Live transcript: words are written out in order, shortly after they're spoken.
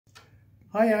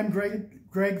Hi, I'm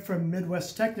Greg from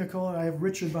Midwest Technical, and I have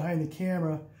Richard behind the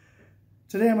camera.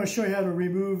 Today I'm going to show you how to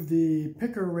remove the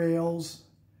picker rails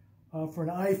for an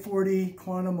i40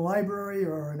 quantum library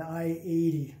or an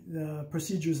i80. The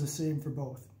procedure is the same for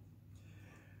both.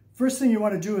 First thing you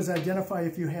want to do is identify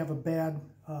if you have a bad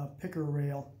picker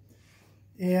rail.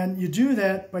 And you do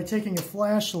that by taking a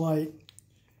flashlight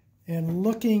and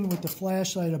looking with the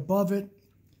flashlight above it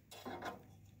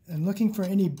and looking for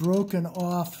any broken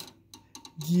off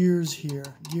gears here,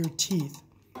 gear teeth.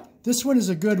 This one is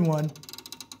a good one,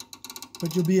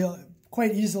 but you'll be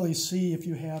quite easily see if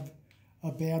you have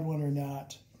a bad one or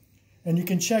not. And you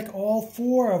can check all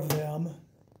four of them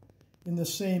in the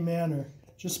same manner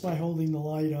just by holding the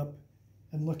light up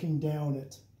and looking down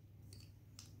it.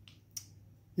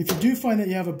 If you do find that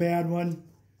you have a bad one,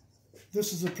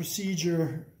 this is a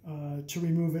procedure to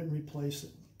remove it and replace it.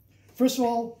 First of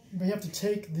all, we have to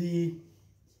take the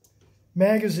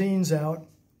magazines out.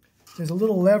 There's a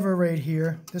little lever right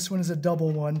here. This one is a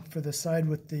double one for the side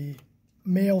with the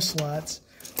mail slots.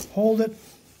 Hold it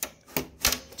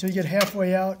till you get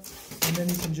halfway out, and then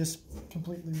you can just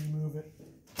completely remove it.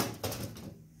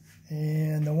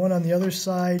 And the one on the other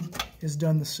side is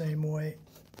done the same way.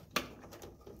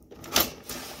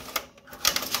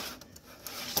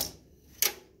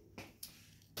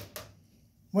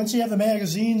 Once you have the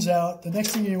magazines out, the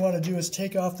next thing you want to do is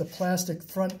take off the plastic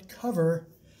front cover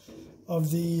of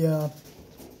the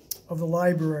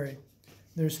library.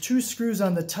 There's two screws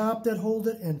on the top that hold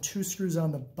it and two screws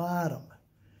on the bottom.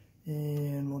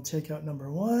 And we'll take out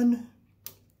number one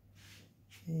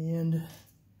and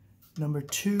number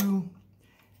two.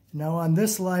 Now on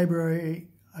this library,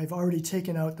 I've already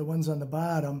taken out the ones on the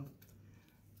bottom,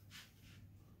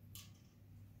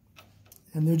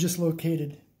 and they're just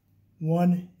located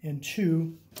 1 and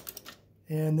 2,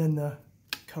 and then the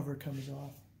cover comes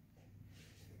off.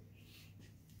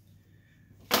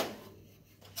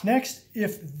 Next,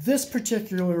 if this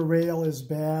particular rail is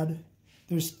bad,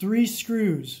 there's 3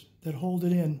 screws that hold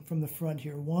it in from the front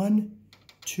here. 1,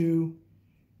 2,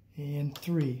 and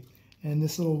 3. And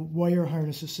this little wire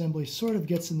harness assembly sort of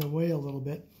gets in the way a little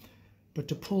bit, but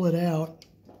to pull it out,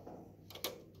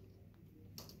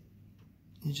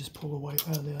 you just pull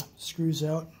the screws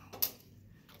out.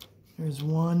 Here's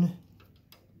 1,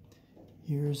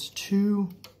 here's 2,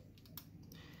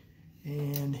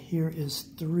 and here is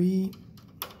 3.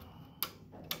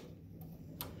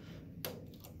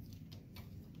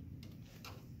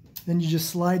 Then you just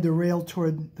slide the rail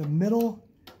toward the middle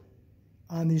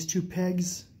on these 2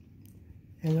 pegs,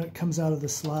 and it comes out of the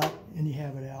slot, and you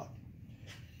have it out.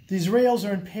 These rails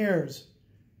are in pairs.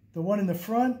 The one in the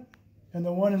front and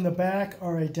the one in the back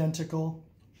are identical,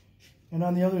 and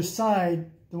on the other side,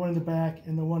 the one in the back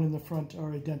and the one in the front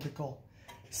are identical.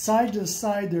 Side to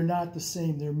side, they're not the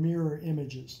same. They're mirror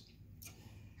images.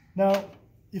 Now,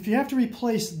 if you have to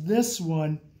replace this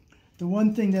one, the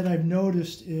one thing that I've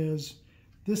noticed is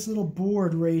this little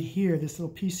board right here, this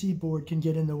little PC board, can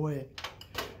get in the way.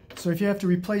 So if you have to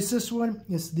replace this one,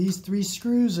 it's these 3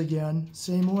 screws again,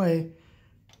 same way,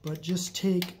 but just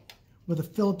take, with a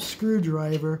Phillips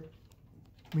screwdriver,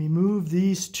 remove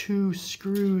these 2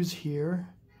 screws here.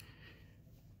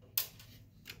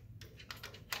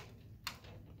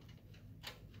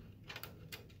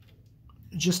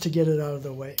 Just to get it out of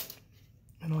the way.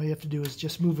 And all you have to do is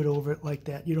just move it over it like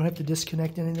that. You don't have to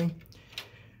disconnect anything.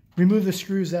 Remove the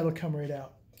screws, that'll come right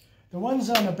out. The ones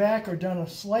on the back are done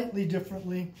slightly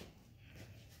differently.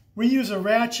 We use a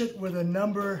ratchet with a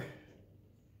number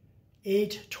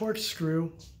 8 torque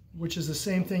screw, which is the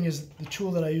same thing as the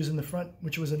tool that I use in the front,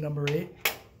 which was a number 8.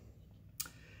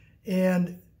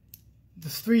 And the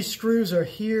 3 screws are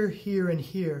here, here, and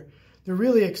here. They're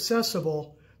really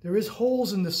accessible. There is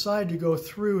holes in the side to go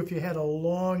through if you had a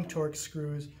long torque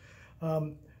screws,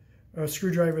 or a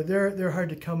screwdriver. They're hard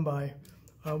to come by.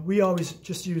 We always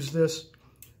just use this.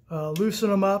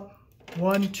 Loosen them up,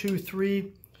 1, 2,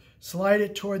 3. Slide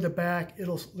it toward the back.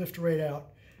 It'll lift right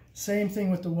out. Same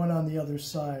thing with the one on the other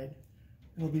side.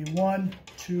 It'll be 1,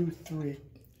 2, 3.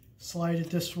 Slide it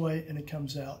this way and it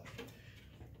comes out.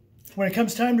 When it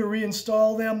comes time to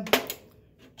reinstall them,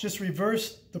 just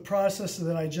reverse the process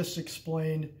that I just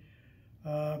explained.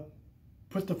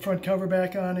 Put the front cover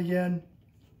back on again.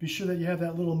 Be sure that you have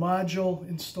that little module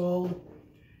installed,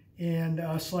 and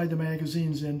slide the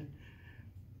magazines in.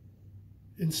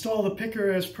 Install the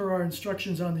picker as per our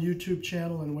instructions on the YouTube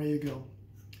channel, and away you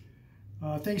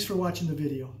go. Thanks for watching the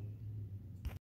video.